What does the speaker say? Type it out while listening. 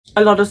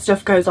a lot of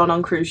stuff goes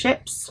on cruise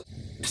ships.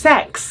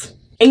 Sex.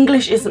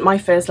 English isn't my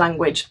first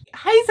language.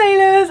 Hey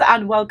sailors,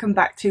 and welcome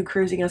back to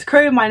Cruising as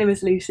Crew. My name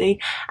is Lucy,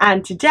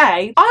 and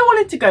today I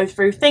wanted to go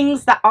through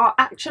things that are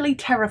actually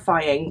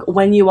terrifying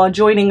when you are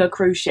joining a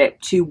cruise ship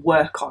to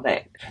work on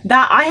it,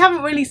 that I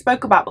haven't really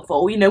spoke about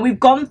before. You know, we've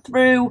gone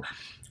through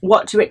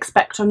what to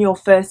expect on your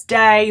first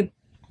day,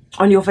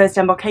 on your first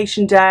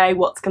embarkation day,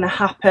 what's going to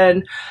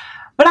happen,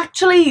 but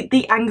actually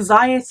the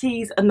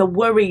anxieties and the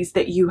worries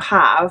that you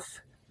have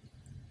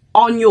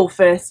on your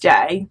first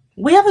day,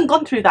 we haven't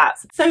gone through that.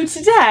 So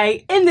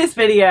today in this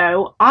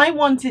video I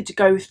wanted to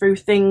go through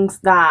things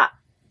that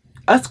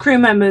us crew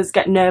members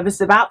get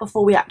nervous about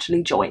before we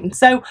actually join.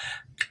 So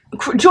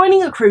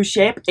joining a cruise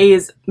ship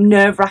is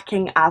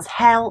nerve-wracking as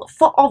hell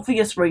for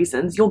obvious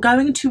reasons. You're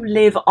going to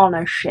live on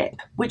a ship,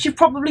 which you've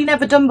probably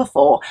never done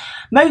before.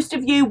 Most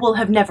of you will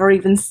have never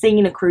even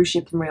seen a cruise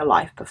ship in real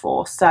life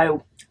before,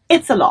 so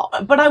it's a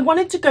lot. But I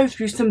wanted to go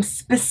through some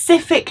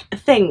specific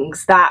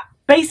things that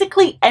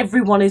basically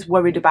everyone is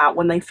worried about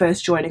when they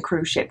first join a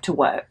cruise ship to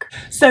work,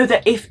 so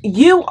that if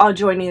you are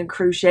joining a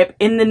cruise ship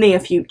in the near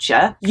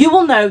future, you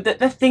will know that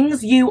the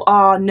things you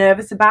are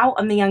nervous about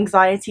and the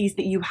anxieties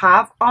that you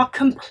have are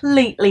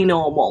completely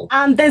normal,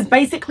 and there's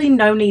basically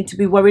no need to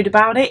be worried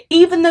about it,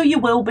 even though you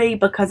will be,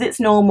 because it's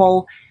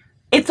normal.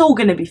 It's all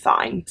going to be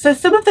fine. So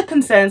some of the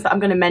concerns that I'm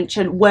going to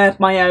mention were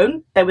my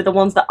own. They were the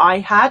ones that I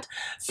had.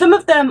 Some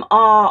of them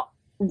are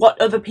what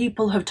other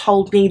people have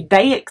told me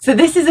so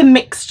this is a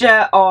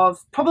mixture of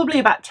probably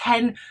about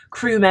 10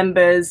 crew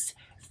members'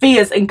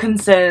 fears and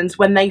concerns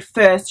when they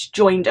first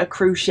joined a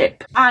cruise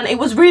ship. And it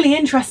was really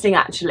interesting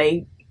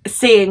actually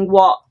seeing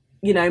what,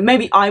 you know,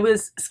 maybe I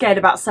was scared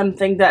about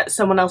something that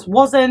someone else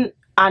wasn't,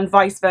 and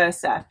vice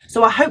versa.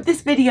 So I hope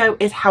this video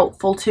is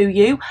helpful to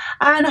you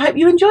and I hope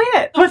you enjoy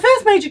it. My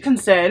first major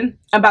concern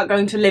about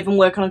going to live and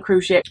work on a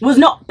cruise ship was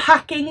not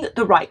packing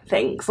the right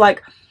things.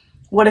 Like,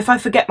 what if I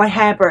forget my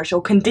hairbrush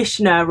or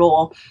conditioner,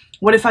 or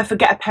what if I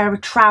forget a pair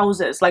of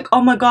trousers? Like, oh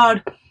my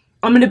god,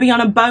 I'm going to be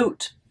on a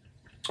boat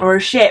or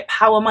a ship,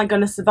 how am I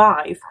going to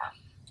survive?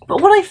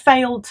 But what I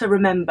failed to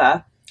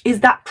remember is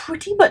that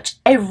pretty much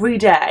every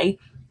day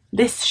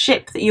this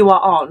ship that you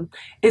are on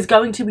is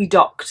going to be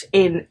docked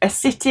in a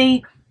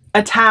city,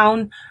 a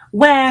town,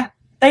 where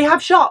they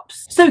have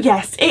shops. So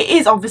yes, it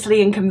is obviously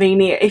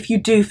inconvenient if you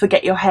do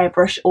forget your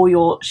hairbrush or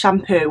your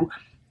shampoo,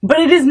 but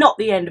it is not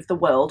the end of the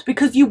world,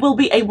 because you will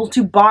be able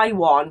to buy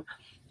one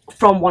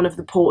from one of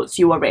the ports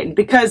you are in,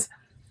 because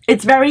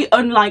it's very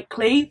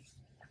unlikely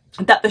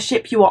that the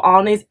ship you are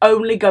on is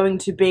only going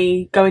to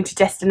be going to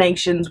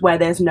destinations where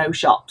there's no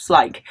shops.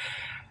 Like,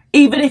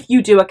 even if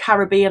you do a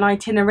Caribbean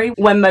itinerary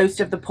where most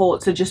of the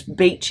ports are just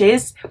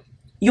beaches,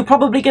 you're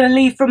probably going to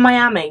leave from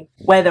Miami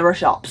where there are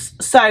shops.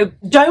 So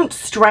don't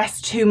stress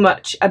too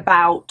much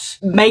about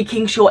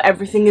making sure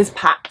everything is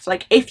packed.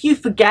 Like, if you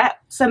forget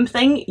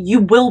something, you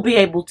will be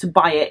able to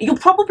buy it. You'll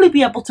probably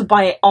be able to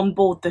buy it on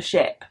board the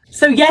ship.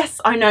 So yes,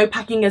 I know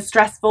packing is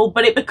stressful,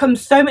 but it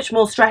becomes so much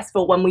more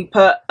stressful when we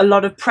put a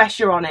lot of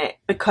pressure on it,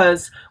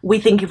 because we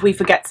think if we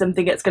forget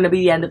something, it's going to be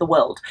the end of the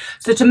world.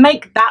 So to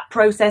make that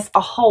process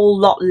a whole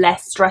lot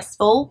less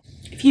stressful,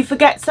 if you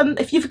forget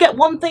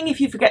one thing, if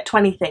you forget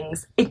 20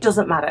 things, it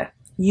doesn't matter.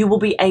 You will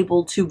be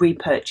able to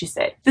repurchase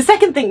it. The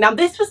second thing, now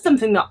this was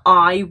something that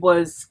I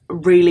was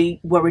really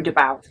worried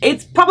about.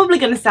 It's probably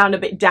going to sound a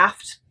bit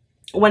daft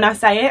when I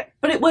say it,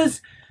 but it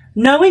was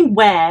knowing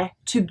where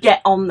to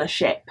get on the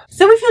ship.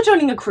 So if you're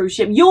joining a cruise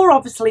ship, you're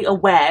obviously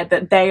aware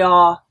that they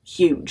are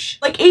huge.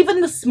 Like, even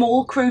the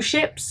small cruise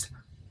ships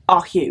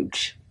are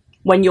huge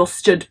when you're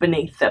stood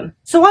beneath them.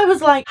 So I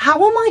was like, how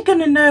am I going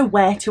to know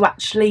where to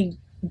actually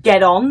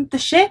get on the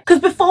ship? Because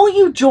before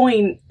you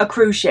join a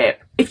cruise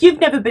ship, if you've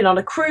never been on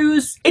a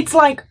cruise, it's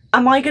like,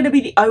 am I going to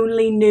be the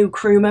only new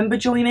crew member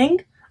joining?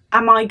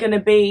 Am I going to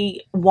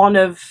be one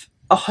of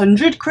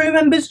 100 crew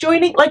members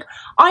joining? Like,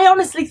 I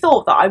honestly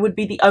thought that I would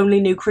be the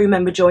only new crew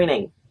member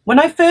joining. When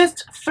I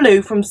first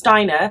flew from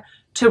Steiner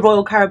to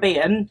Royal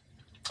Caribbean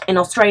in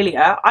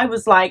Australia, I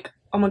was like,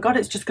 oh my god,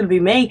 it's just going to be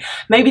me.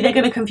 Maybe they're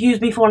going to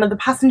confuse me for one of the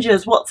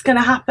passengers. What's going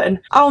to happen?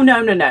 Oh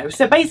no, no, no.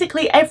 So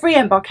basically every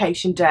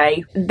embarkation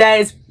day,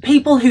 there's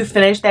people who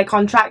finish their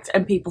contract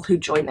and people who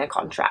join their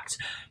contract.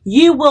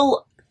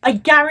 I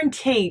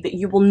guarantee that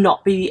you will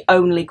not be the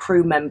only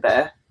crew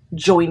member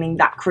joining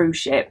that cruise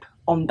ship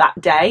on that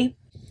day.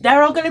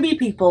 There are going to be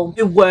people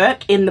who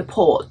work in the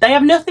port. They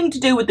have nothing to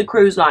do with the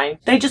cruise line.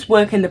 They just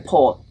work in the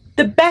port.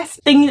 The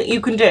best thing that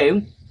you can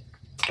do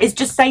is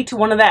just say to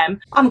one of them,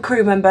 I'm a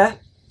crew member,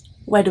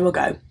 where do I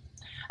go?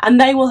 And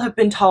they will have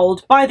been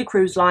told by the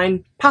cruise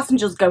line,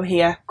 passengers go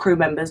here, crew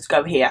members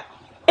go here.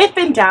 If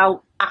in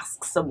doubt,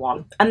 ask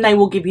someone and they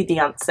will give you the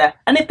answer.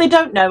 And if they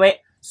don't know it,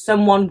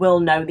 someone will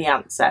know the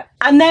answer.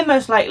 And they're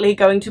most likely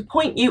going to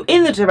point you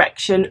in the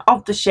direction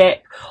of the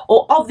ship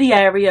or of the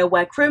area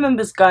where crew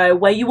members go,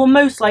 where you will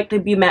most likely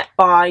be met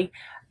by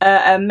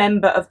a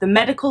member of the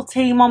medical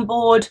team on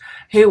board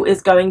who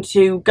is going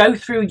to go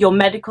through your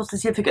medical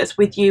certificates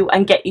with you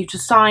and get you to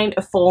sign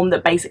a form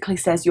that basically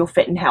says you're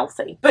fit and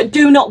healthy. But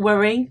do not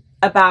worry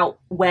about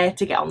where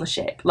to get on the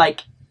ship.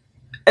 Like,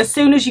 as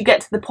soon as you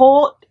get to the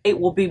port, it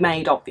will be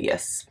made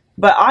obvious.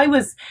 But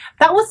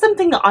that was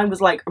something that I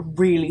was like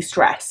really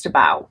stressed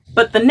about.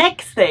 But the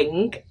next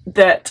thing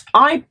that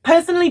I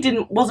personally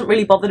wasn't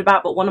really bothered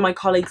about, but one of my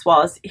colleagues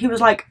was, he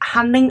was like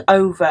handing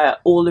over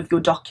all of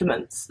your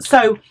documents.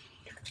 So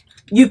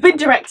you've been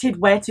directed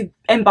where to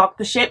embark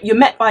the ship. You're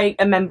met by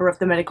a member of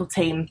the medical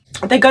team.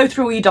 They go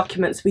through all your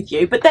documents with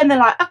you, but then they're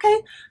like,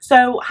 okay,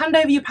 so hand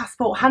over your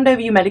passport, hand over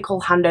your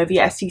medical, hand over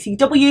your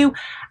STCW,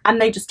 and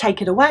they just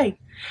take it away.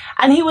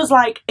 And he was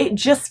like, it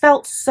just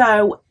felt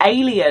so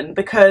alien,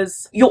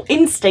 because your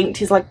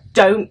instinct is like,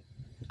 don't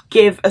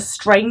give a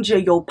stranger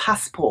your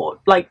passport.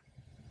 Like,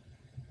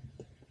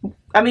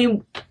 I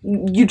mean,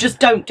 you just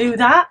don't do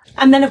that.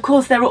 And then of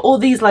course there are all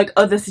these like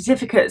other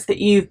certificates that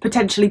you've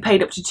potentially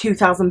paid up to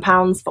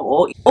 £2,000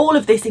 for. All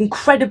of this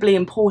incredibly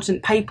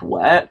important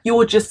paperwork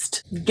you're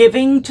just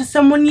giving to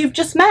someone you've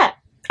just met,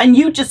 and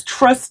you just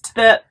trust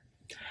that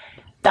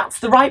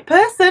that's the right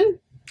person.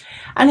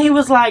 And he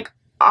was like,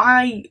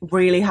 I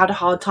really had a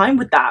hard time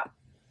with that.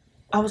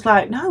 I was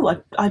like,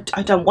 no, I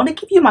don't want to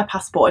give you my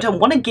passport. I don't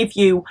want to give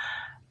you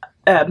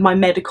my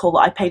medical that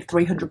I paid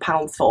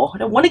 £300 for. I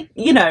don't want to,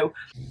 you know,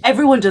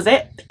 everyone does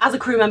it. As a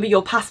crew member,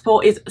 your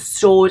passport is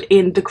stored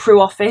in the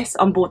crew office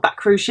on board that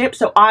cruise ship.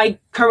 So I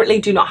currently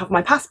do not have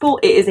my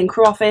passport. It is in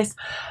crew office.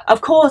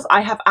 Of course,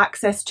 I have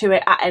access to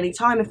it at any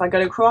time. If I go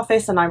to crew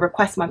office and I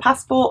request my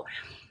passport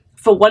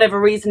for whatever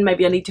reason,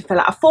 maybe I need to fill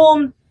out a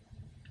form,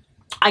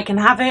 I can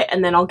have it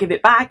and then I'll give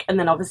it back. And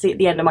then obviously at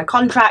the end of my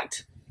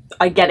contract,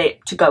 I get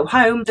it to go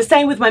home. The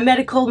same with my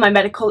medical. My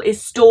medical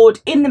is stored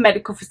in the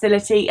medical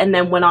facility, and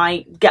then when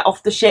I get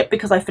off the ship,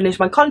 because I finish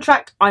my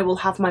contract, I will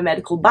have my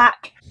medical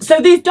back. So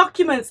these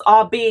documents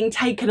are being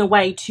taken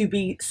away to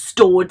be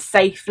stored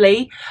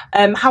safely.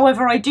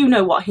 However, I do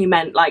know what he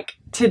meant, like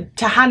to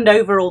hand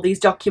over all these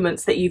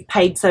documents that you've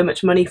paid so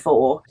much money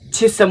for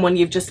to someone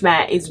you've just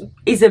met is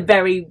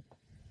very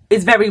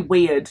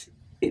weird.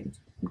 It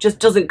just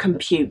doesn't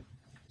compute.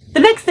 The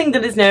next thing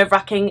that is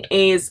nerve-wracking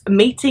is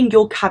meeting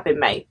your cabin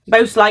mate.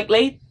 Most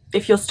likely,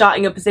 if you're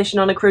starting a position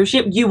on a cruise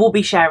ship, you will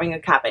be sharing a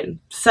cabin.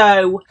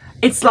 So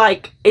it's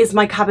like, is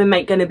my cabin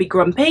mate going to be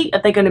grumpy?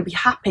 Are they going to be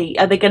happy?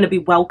 Are they going to be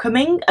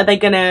welcoming? Are they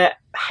going to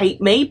hate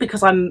me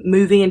because I'm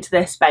moving into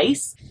their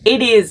space?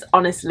 It is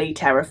honestly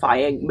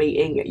terrifying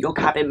meeting your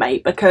cabin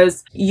mate,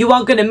 because you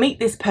are going to meet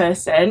this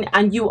person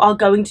and you are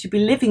going to be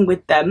living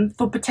with them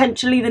for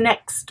potentially the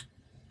next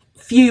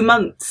few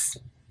months.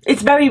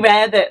 It's very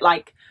rare that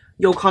like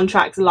your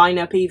contracts line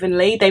up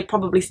evenly. They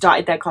probably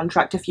started their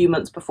contract a few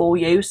months before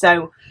you,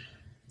 so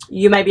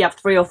you maybe have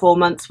 3 or 4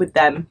 months with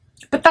them.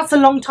 But that's a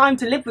long time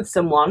to live with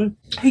someone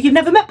who you've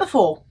never met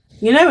before.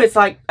 You know, it's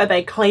like, are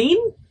they clean?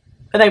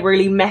 Are they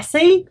really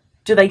messy?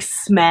 Do they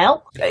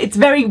smell? It's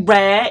very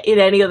rare in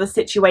any other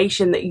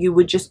situation that you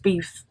would just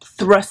be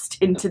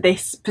thrust into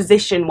this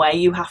position where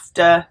you have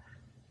to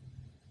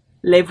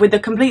live with a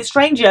complete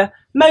stranger,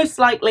 most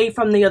likely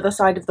from the other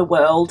side of the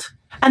world.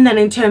 And then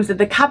in terms of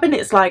the cabin,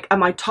 it's like,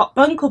 am I top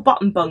bunk or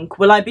bottom bunk?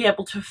 Will I be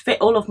able to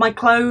fit all of my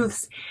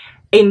clothes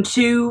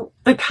into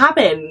the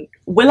cabin?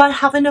 Will I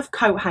have enough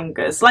coat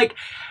hangers? Like,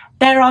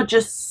 there are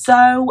just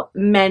so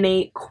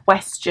many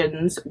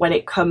questions when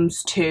it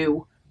comes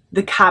to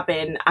the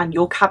cabin and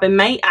your cabin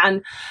mate.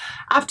 And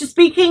after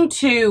speaking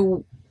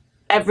to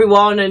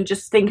everyone and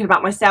just thinking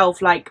about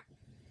myself, like,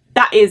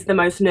 that is the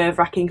most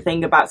nerve-wracking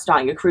thing about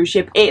starting a cruise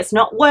ship. It's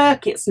not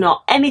work, it's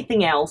not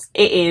anything else.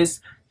 It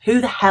is, who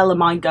the hell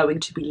am I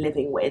going to be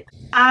living with?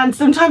 And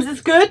sometimes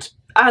it's good,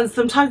 and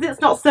sometimes it's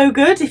not so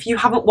good. If you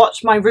haven't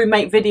watched my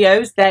roommate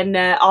videos, then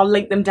I'll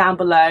link them down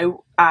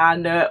below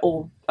and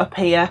or up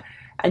here,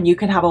 and you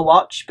can have a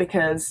watch,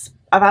 because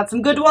I've had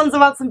some good ones,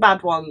 I've had some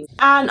bad ones.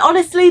 And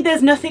honestly,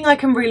 there's nothing I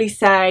can really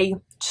say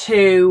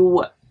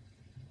to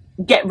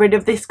get rid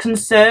of this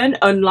concern,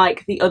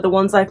 unlike the other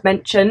ones I've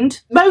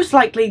mentioned. Most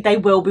likely they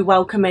will be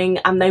welcoming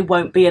and they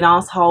won't be an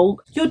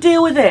asshole. You'll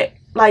deal with it.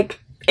 Like,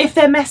 if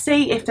they're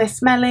messy, if they're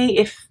smelly,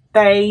 if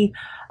they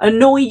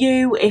annoy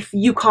you, if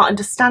you can't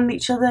understand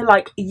each other,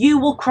 like, you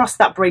will cross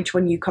that bridge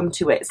when you come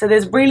to it. So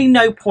there's really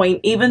no point,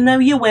 even though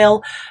you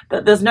will,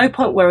 but there's no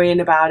point worrying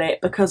about it,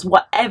 because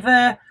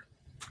whatever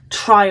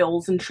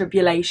trials and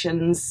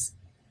tribulations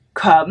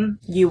come,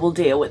 you will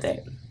deal with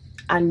it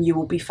and you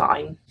will be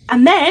fine.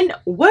 And then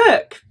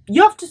work.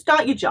 You have to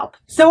start your job.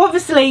 So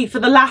obviously for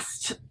the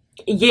last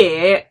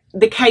year,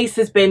 the case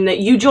has been that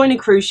you join a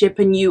cruise ship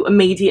and you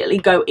immediately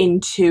go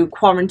into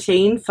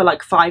quarantine for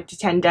like 5 to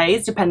 10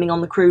 days, depending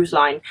on the cruise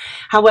line.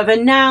 However,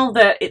 now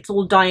that it's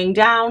all dying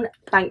down,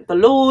 thank the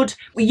Lord,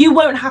 you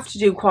won't have to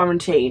do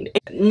quarantine.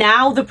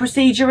 Now the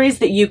procedure is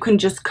that you can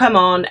just come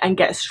on and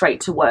get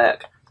straight to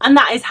work. And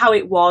that is how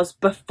it was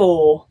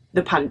before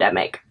the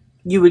pandemic.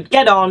 You would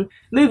get on,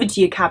 move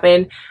into your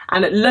cabin,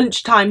 and at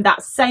lunchtime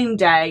that same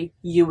day,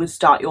 you would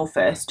start your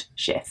first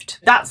shift.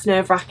 That's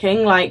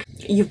nerve-wracking. Like,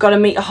 you've got to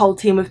meet a whole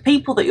team of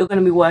people that you're going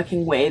to be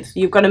working with.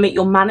 You've got to meet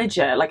your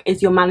manager. Like,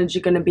 is your manager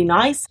going to be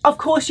nice? Of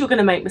course you're going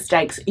to make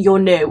mistakes. You're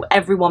new.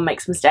 Everyone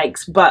makes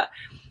mistakes. But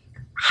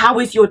how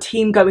is your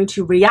team going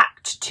to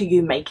react to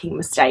you making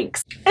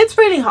mistakes? It's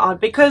really hard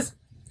because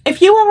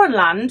if you are on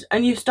land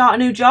and you start a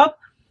new job,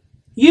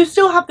 you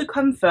still have the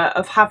comfort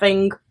of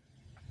having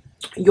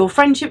your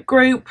friendship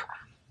group,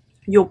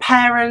 your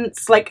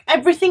parents, like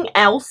everything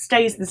else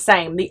stays the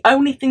same. The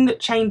only thing that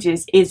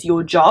changes is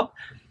your job.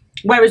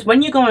 Whereas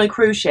when you go on a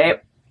cruise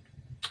ship,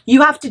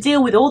 you have to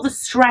deal with all the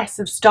stress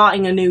of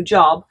starting a new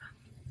job.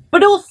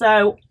 But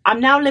also, I'm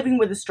now living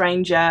with a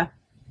stranger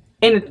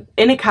in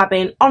a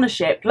cabin on a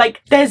ship.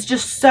 Like, there's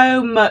just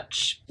so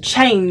much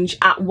change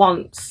at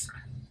once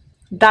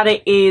that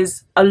it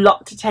is a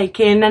lot to take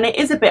in, and it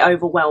is a bit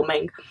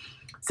overwhelming.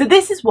 So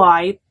this is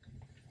why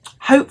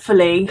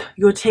hopefully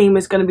your team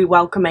is going to be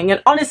welcoming,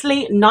 and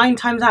honestly 9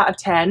 times out of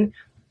 10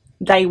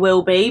 they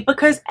will be,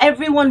 because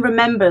everyone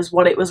remembers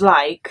what it was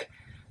like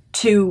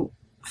to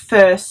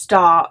first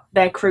start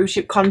their cruise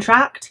ship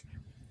contract.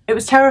 It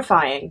was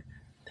terrifying.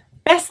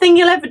 Best thing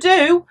you'll ever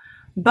do,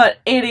 but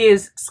it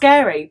is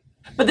scary.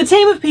 But the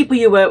team of people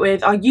you work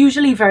with are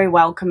usually very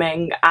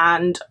welcoming,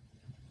 and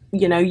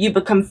you know, you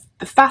become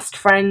fast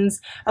friends.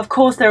 Of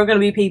course, there are going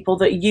to be people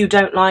that you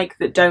don't like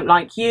that don't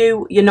like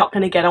you. You're not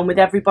going to get on with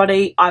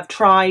everybody. I've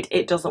tried,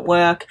 it doesn't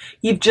work.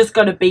 You've just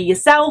got to be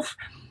yourself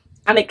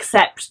and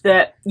accept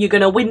that you're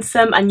going to win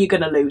some and you're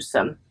going to lose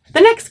some.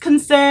 The next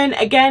concern,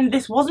 again,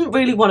 this wasn't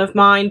really one of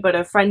mine, but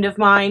a friend of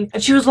mine,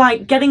 and she was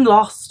like, getting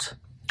lost.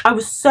 I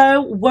was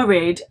so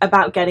worried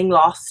about getting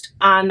lost,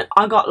 and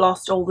I got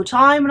lost all the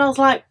time, and I was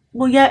like,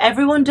 well, yeah,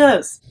 everyone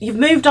does. You've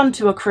moved on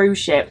to a cruise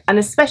ship, and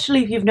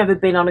especially if you've never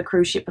been on a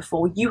cruise ship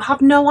before, you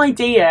have no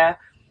idea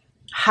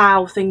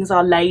how things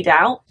are laid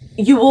out.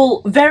 You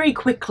will very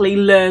quickly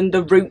learn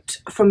the route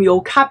from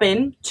your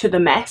cabin to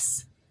the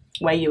mess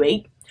where you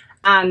eat,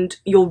 and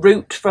your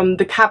route from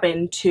the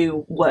cabin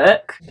to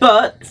work.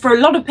 But for a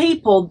lot of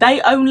people, they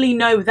only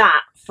know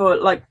that for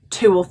like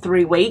 2 or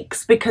 3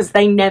 weeks because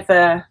they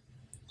never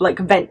like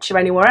venture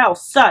anywhere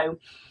else. So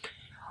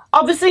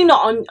obviously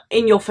not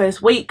in your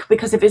first week,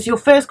 because if it's your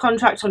first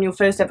contract on your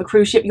first ever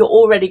cruise ship, you're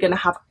already going to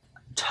have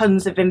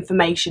tons of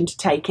information to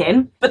take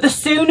in. But the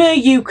sooner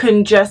you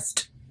can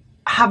just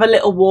have a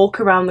little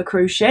walk around the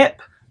cruise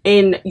ship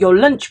in your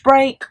lunch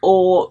break,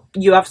 or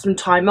you have some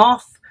time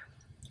off,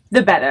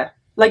 the better.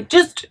 Like,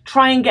 just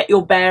try and get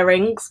your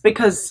bearings,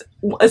 because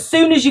as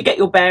soon as you get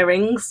your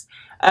bearings,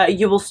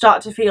 you will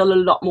start to feel a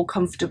lot more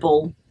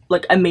comfortable,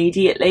 like,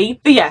 immediately.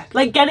 But yeah,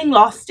 like, getting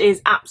lost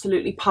is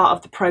absolutely part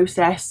of the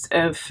process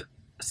of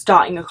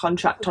starting a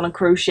contract on a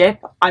cruise ship.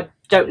 I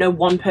don't know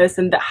one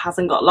person that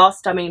hasn't got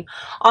lost. I mean,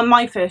 on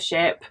my first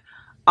ship,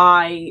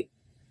 I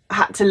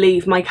had to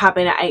leave my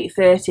cabin at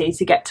 8:30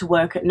 to get to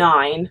work at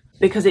 9,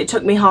 because it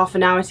took me half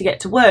an hour to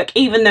get to work,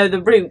 even though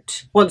the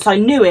route, once I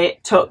knew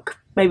it, took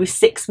maybe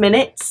 6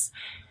 minutes.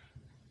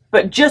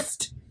 But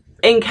just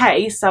in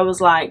case, I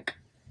was like,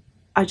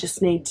 I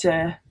just need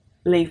to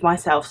leave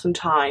myself some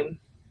time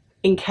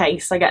in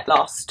case I get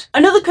lost.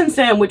 Another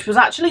concern, which was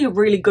actually a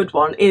really good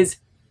one, is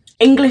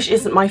English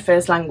isn't my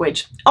first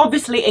language.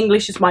 Obviously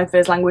English is my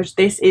first language.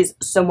 This is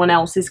someone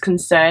else's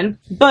concern,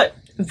 but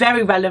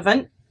very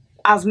relevant,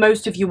 as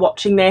most of you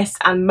watching this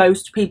and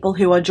most people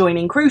who are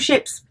joining cruise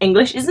ships,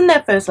 English isn't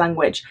their first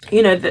language.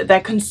 You know, that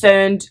they're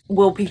concerned,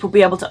 will people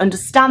be able to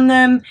understand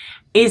them?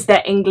 Is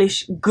their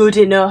English good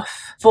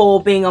enough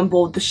for being on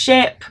board the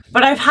ship?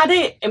 But I've had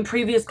it in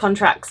previous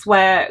contracts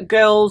where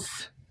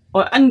girls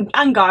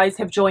and guys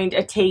have joined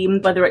a team,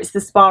 whether it's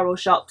the spa or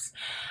shops,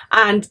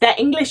 and their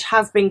English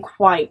has been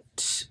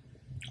quite,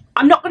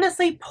 I'm not going to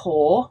say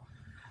poor.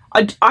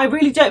 I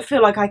really don't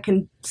feel like I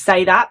can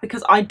say that,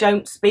 because I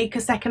don't speak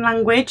a second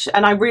language,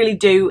 and I really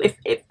do,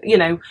 if you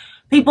know,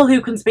 people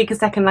who can speak a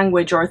second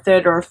language or a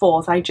third or a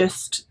fourth, I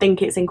just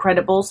think it's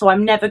incredible. So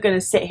I'm never going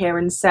to sit here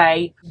and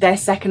say their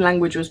second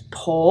language was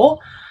poor,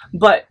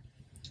 but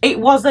it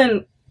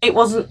wasn't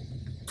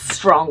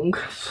strong.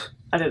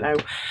 I don't know.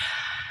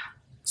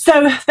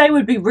 So they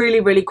would be really,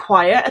 really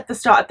quiet at the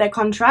start of their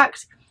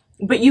contract,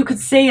 but you could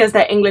see as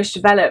their English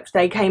developed,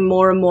 they came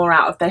more and more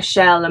out of their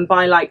shell, and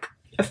by like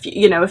a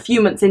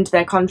few months into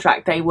their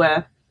contract, they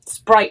were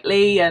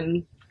sprightly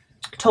and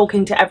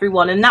talking to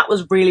everyone, and that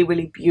was really,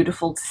 really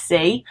beautiful to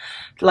see,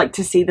 like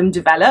to see them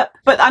develop.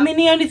 But I mean,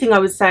 the only thing I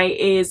would say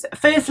is,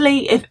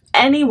 firstly, if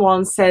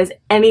anyone says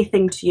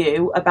anything to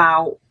you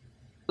about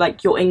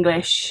like your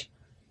English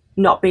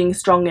not being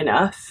strong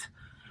enough,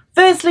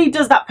 firstly,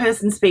 does that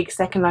person speak a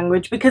second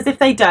language? Because if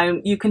they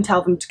don't, you can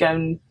tell them to go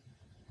and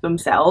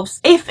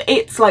themselves. If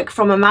it's like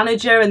from a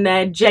manager and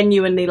they're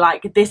genuinely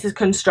like, this is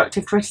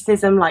constructive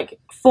criticism, like,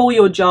 for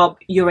your job,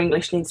 your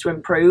English needs to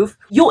improve,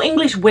 your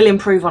English will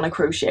improve on a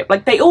cruise ship.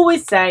 Like they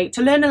always say,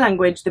 to learn a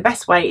language, the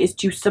best way is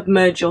to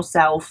submerge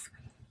yourself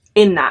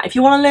in that. If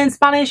you want to learn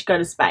Spanish, go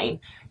to Spain.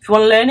 If you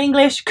want to learn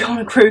English, go on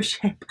a cruise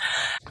ship.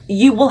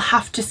 You will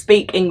have to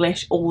speak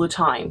English all the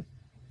time.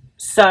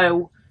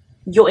 So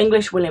your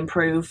English will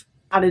improve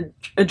at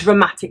a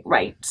dramatic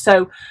rate.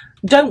 So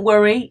don't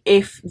worry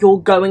if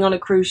you're going on a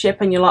cruise ship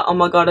and you're like, oh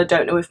my god, I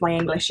don't know if my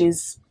English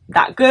is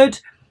that good.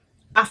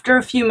 After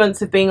a few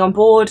months of being on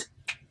board,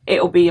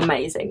 it'll be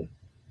amazing.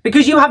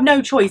 Because you have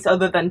no choice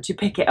other than to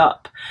pick it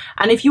up.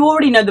 And if you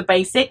already know the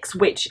basics,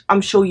 which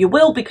I'm sure you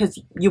will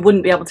because you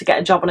wouldn't be able to get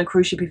a job on a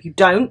cruise ship if you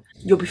don't,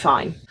 you'll be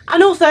fine.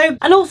 And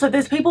also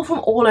there's people from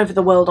all over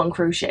the world on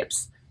cruise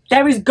ships.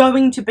 There is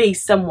going to be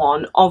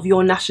someone of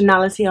your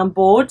nationality on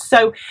board.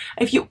 So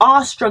if you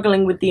are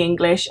struggling with the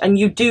English and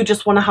you do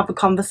just want to have a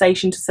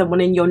conversation to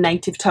someone in your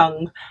native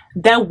tongue,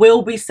 there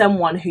will be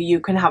someone who you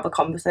can have a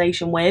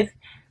conversation with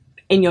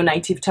in your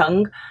native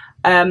tongue.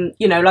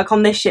 You know, like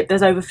on this ship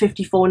there's over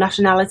 54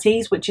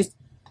 nationalities, which is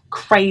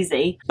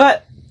crazy,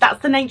 but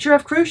that's the nature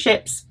of cruise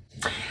ships.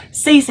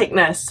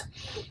 Seasickness.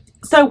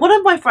 So one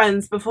of my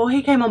friends, before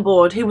he came on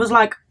board, he was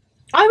like,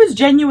 I was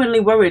genuinely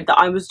worried that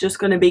I was just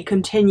going to be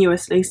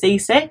continuously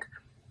seasick.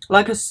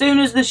 Like as soon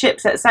as the ship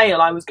set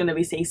sail, I was going to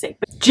be seasick.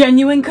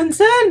 Genuine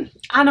concern.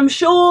 And I'm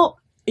sure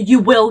you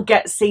will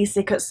get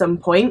seasick at some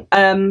point,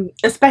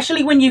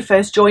 especially when you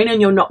first join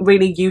and you're not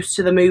really used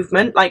to the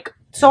movement. Like,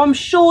 so I'm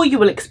sure you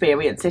will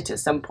experience it at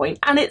some point,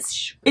 and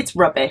it's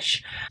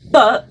rubbish.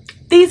 But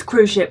these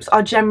cruise ships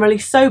are generally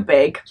so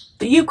big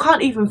that you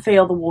can't even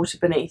feel the water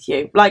beneath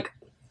you. Like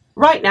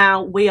right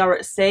now we are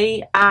at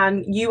sea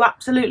and you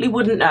absolutely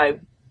wouldn't know.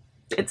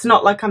 It's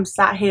not like I'm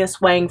sat here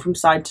swaying from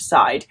side to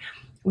side.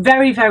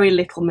 Very, very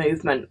little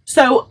movement.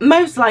 So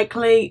most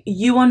likely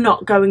you are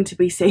not going to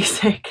be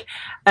seasick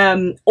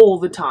all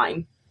the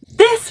time.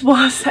 This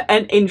was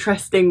an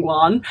interesting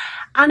one,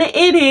 and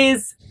it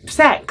is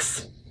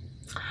sex.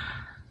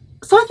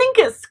 So I think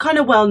it's kind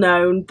of well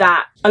known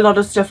that a lot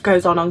of stuff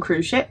goes on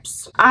cruise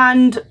ships,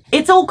 and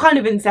it's all kind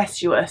of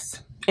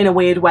incestuous in a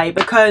weird way,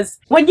 because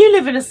when you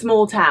live in a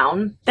small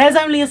town, there's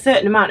only a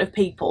certain amount of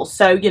people.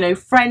 So, you know,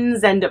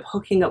 friends end up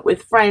hooking up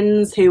with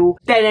friends who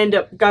then end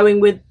up going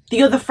with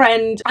the other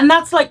friend, and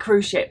that's like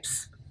cruise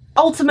ships.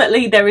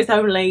 Ultimately, there is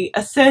only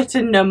a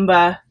certain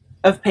number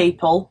of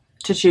people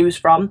to choose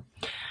from.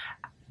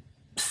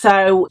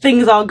 So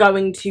things are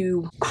going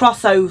to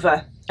cross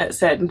over at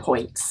certain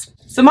points.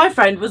 So my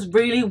friend was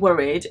really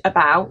worried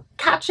about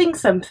catching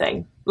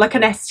something like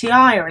an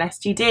STI or an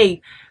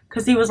STD,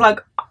 because he was like,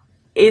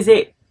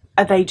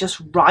 are they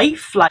just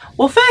rife? Like,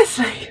 well,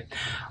 firstly,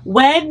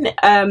 when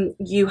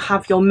you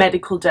have your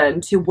medical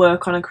done to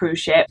work on a cruise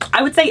ship,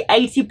 I would say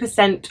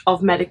 80%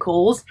 of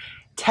medicals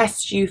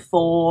test you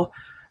for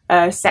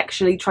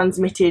sexually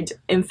transmitted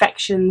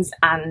infections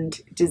and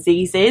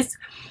diseases.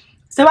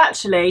 So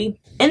actually,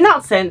 in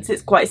that sense,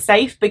 it's quite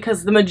safe,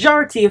 because the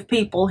majority of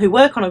people who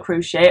work on a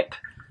cruise ship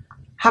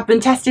have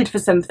been tested for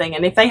something,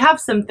 and if they have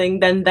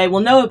something, then they will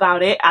know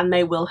about it and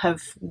they will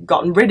have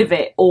gotten rid of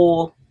it,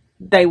 or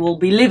they will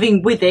be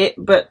living with it,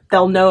 but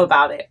they'll know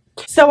about it.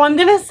 So I'm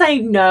gonna say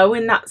no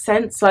in that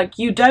sense. Like,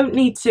 you don't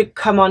need to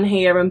come on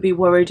here and be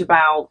worried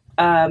about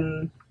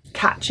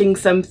catching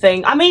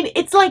something. I mean,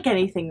 it's like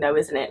anything though,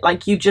 isn't it?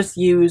 Like, you just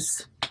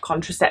use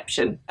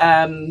contraception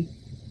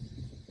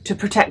to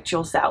protect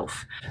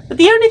yourself. But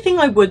the only thing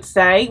I would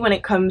say when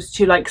it comes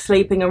to like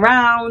sleeping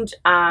around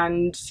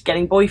and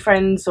getting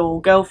boyfriends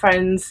or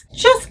girlfriends,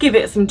 just give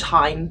it some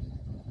time,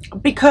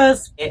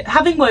 because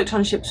having worked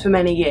on ships for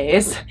many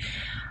years,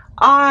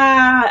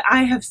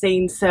 I have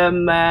seen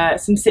some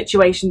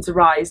situations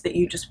arise that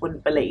you just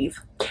wouldn't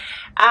believe.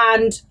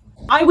 And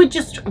I would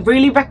just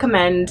really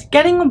recommend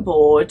getting on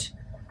board,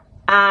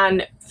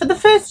 and for the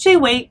first 2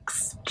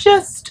 weeks,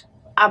 just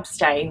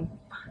abstain.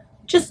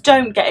 Just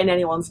don't get in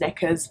anyone's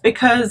knickers,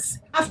 because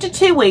after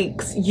 2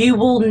 weeks you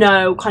will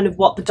know kind of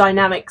what the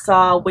dynamics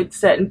are with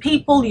certain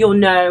people. You'll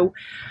know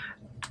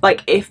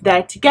like if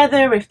they're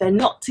together, if they're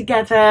not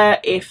together,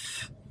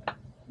 if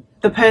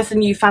the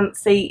person you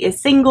fancy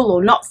is single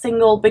or not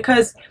single.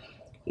 Because,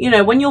 you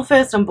know, when you're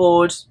first on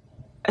board,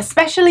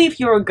 especially if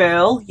you're a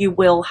girl, you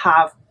will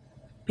have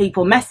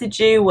people message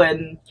you,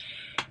 and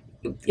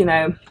you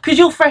know, because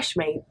you're fresh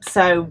meat,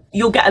 so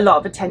you'll get a lot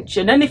of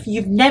attention. And if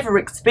you've never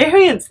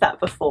experienced that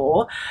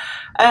before,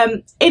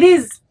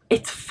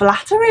 it's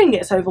flattering,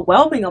 it's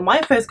overwhelming. On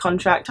my first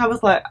contract, I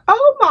was like,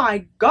 oh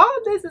my god,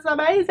 this is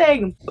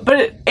amazing.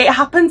 But it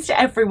happens to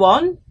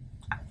everyone,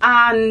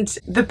 and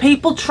the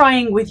people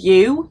trying with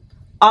you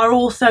are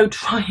also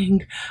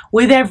trying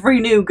with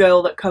every new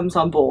girl that comes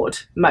on board,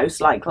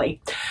 most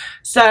likely.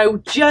 So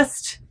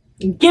just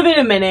give it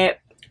a minute,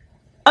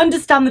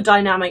 understand the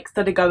dynamics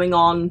that are going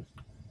on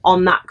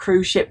that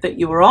cruise ship that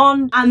you were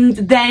on, and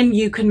then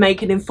you can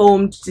make an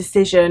informed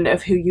decision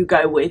of who you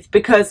go with.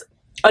 Because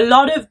a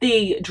lot of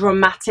the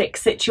dramatic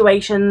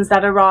situations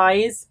that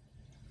arise,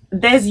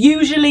 there's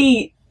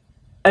usually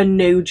a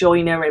new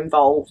joiner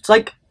involved,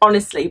 like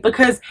honestly,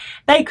 because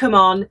they come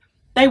on,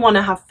 they want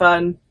to have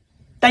fun,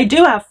 they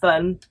do have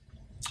fun,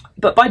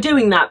 but by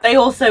doing that they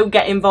also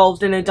get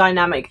involved in a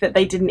dynamic that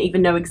they didn't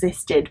even know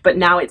existed, but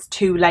now it's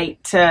too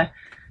late to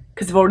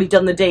because they've already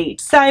done the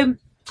deed. So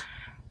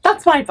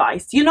that's my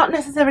advice. You're not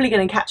necessarily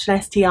going to catch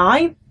an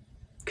STI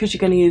because you're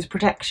going to use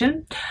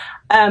protection,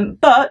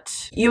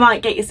 but you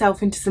might get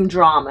yourself into some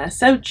drama.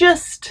 So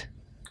just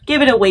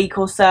give it a week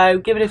or so,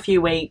 give it a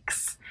few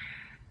weeks,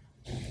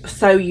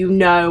 so you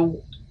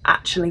know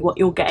actually what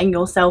you're getting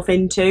yourself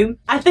into.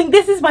 I think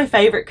this is my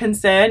favourite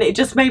concern. It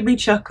just made me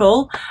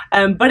chuckle,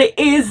 but it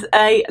is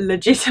a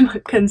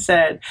legitimate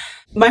concern.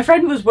 My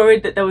friend was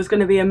worried that there was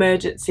going to be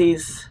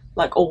emergencies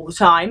like all the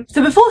time.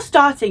 So before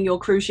starting your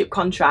cruise ship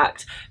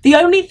contract, the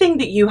only thing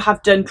that you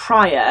have done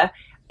prior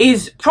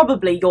is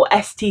probably your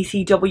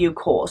STCW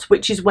course,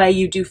 which is where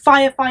you do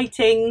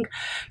firefighting,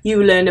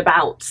 you learn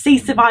about sea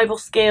survival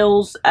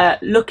skills,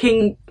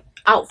 looking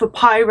out for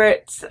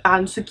pirates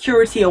and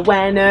security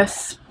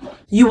awareness.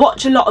 You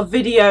watch a lot of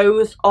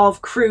videos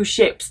of cruise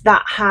ships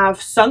that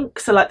have sunk,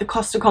 so like the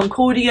Costa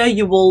Concordia,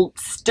 you will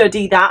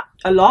study that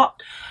a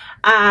lot.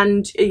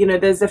 And you know,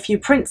 there's a few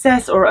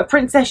princess or a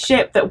princess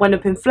ship that went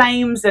up in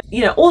flames, and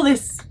you know, all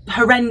this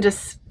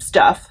horrendous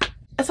stuff.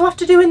 So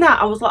after doing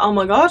that, I was like, oh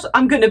my god,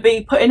 I'm going to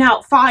be putting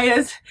out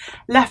fires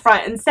left,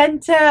 right and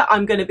centre.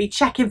 I'm going to be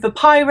checking for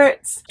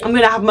pirates. I'm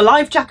going to have my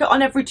life jacket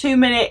on every 2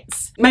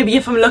 minutes. Maybe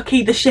if I'm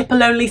lucky, the ship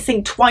will only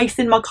sink twice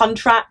in my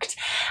contract.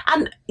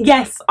 And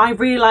yes, I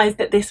realise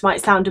that this might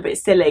sound a bit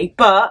silly,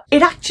 but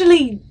it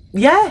actually,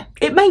 yeah,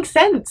 it makes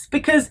sense,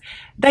 because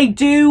they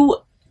do,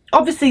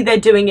 obviously they're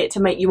doing it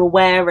to make you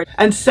aware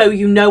and so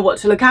you know what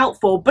to look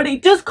out for, but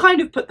it does kind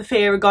of put the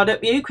fear of God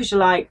at you, because you're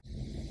like,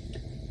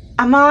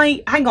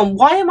 hang on,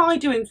 why am I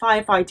doing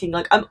firefighting?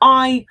 Like, am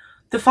I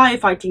the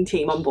firefighting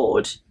team on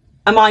board?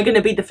 Am I going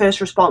to be the first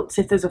response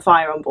if there's a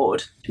fire on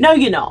board? No,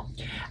 you're not.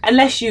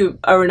 Unless you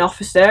are an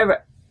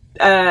officer.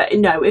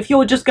 No, if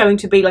you're just going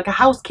to be like a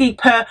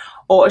housekeeper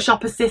or a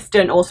shop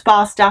assistant or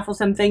spa staff or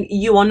something,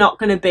 you are not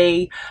going to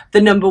be the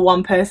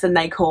 #1 person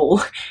they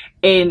call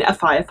in a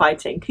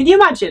firefighting. Can you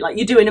imagine, like,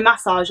 you're doing a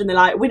massage and they're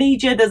like, we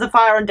need you, there's a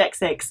fire on deck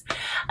 6.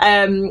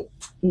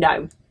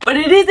 No. But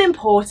it is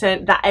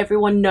important that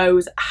everyone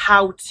knows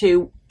how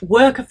to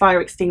work a fire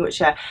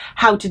extinguisher,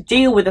 how to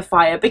deal with a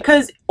fire,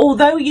 because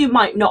although you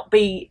might not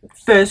be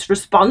first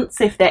response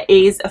if there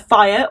is a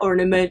fire or an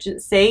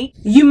emergency,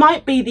 you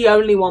might be the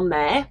only one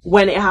there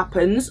when it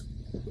happens.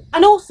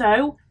 And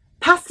also,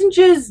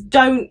 passengers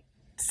don't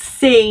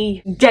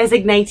see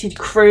designated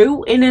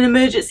crew in an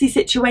emergency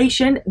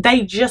situation,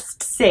 they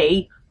just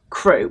see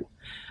crew.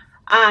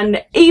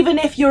 And even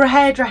if you're a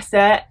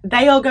hairdresser,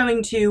 they are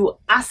going to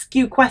ask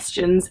you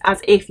questions as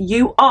if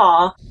you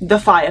are the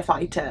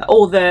firefighter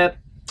or the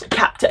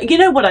captain. You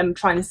know what I'm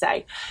trying to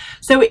say.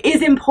 So it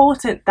is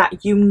important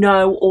that you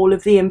know all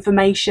of the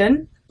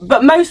information.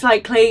 But most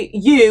likely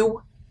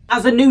you,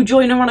 as a new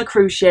joiner on a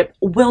cruise ship,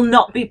 will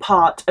not be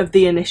part of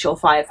the initial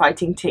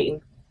firefighting team.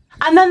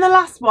 And then the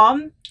last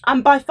one,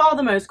 and by far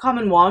the most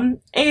common one,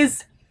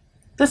 is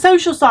the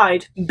social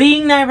side.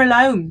 Being there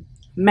alone.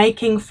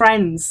 Making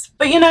friends.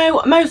 But you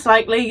know, most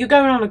likely you're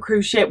going on a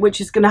cruise ship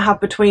which is going to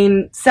have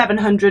between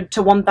 700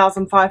 to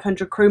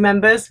 1,500 crew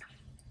members.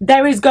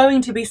 There is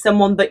going to be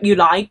someone that you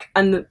like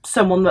and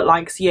someone that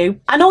likes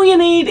you, and all you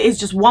need is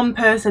just one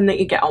person that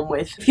you get on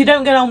with. If you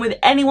don't get on with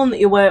anyone that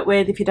you work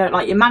with, if you don't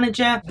like your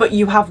manager, but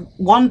you have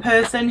one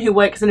person who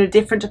works in a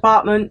different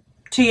department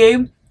to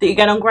you that you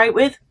get on great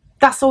with,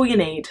 that's all you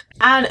need.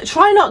 And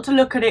try not to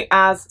look at it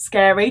as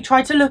scary,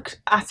 try to look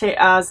at it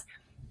as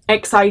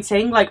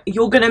exciting. Like,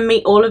 you're going to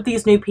meet all of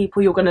these new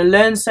people, you're going to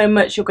learn so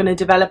much, you're going to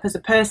develop as a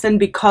person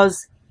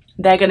because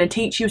they're going to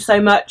teach you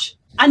so much.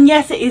 And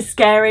yes, it is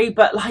scary,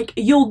 but like,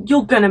 you're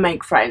going to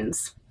make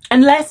friends.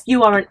 Unless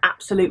you are an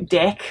absolute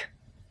dick,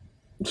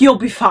 you'll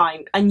be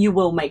fine and you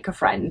will make a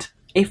friend,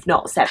 if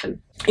not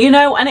 7. You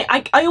know, and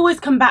I always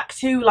come back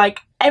to, like,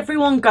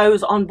 everyone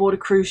goes on board a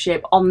cruise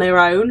ship on their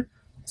own.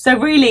 So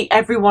really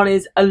everyone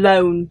is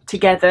alone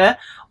together,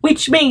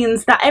 which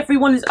means that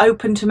everyone is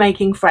open to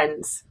making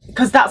friends,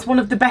 because that's one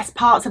of the best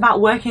parts about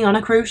working on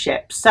a cruise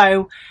ship.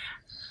 So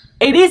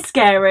it is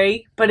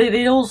scary, but it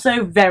is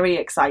also very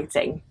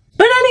exciting.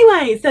 But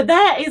anyway, so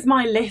there is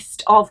my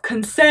list of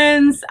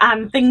concerns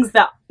and things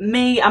that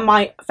me and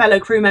my fellow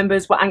crew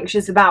members were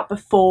anxious about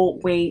before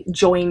we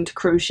joined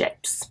cruise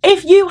ships.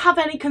 If you have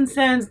any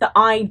concerns that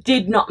I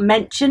did not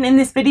mention in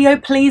this video,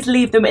 please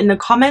leave them in the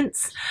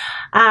comments.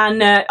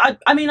 And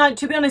I mean,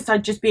 to be honest,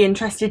 I'd just be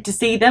interested to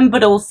see them,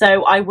 but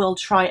also I will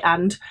try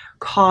and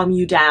calm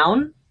you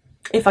down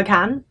if I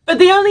can. But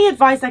the only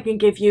advice I can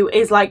give you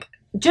is, like,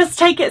 just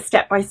take it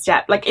step by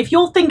step. Like, if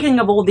you're thinking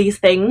of all these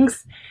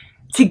things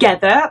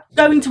together,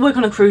 going to work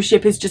on a cruise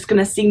ship is just going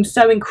to seem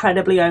so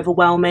incredibly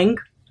overwhelming.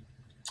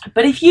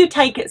 But if you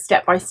take it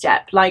step by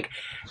step, like,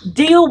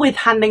 deal with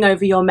handing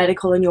over your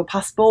medical and your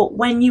passport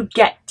when you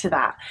get to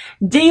that.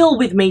 Deal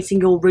with meeting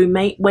your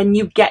roommate when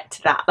you get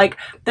to that. Like,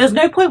 there's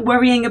no point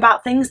worrying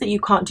about things that you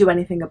can't do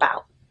anything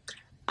about.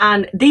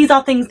 And these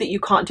are things that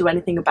you can't do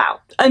anything about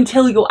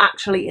until you're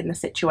actually in the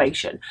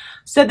situation.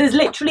 So there's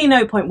literally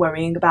no point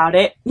worrying about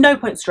it, no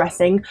point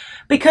stressing,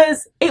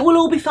 because it will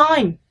all be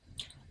fine.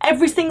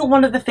 Every single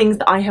one of the things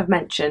that I have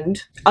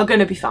mentioned are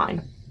going to be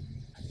fine.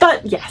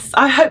 But yes,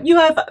 I hope you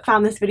have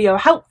found this video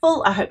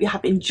helpful. I hope you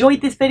have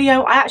enjoyed this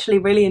video. I actually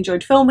really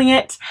enjoyed filming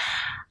it.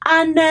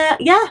 And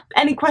yeah,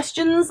 any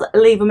questions,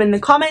 leave them in the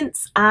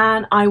comments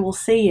and I will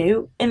see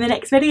you in the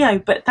next video.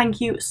 But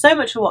thank you so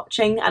much for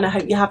watching and I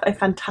hope you have a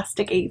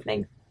fantastic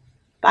evening.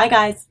 Bye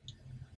guys.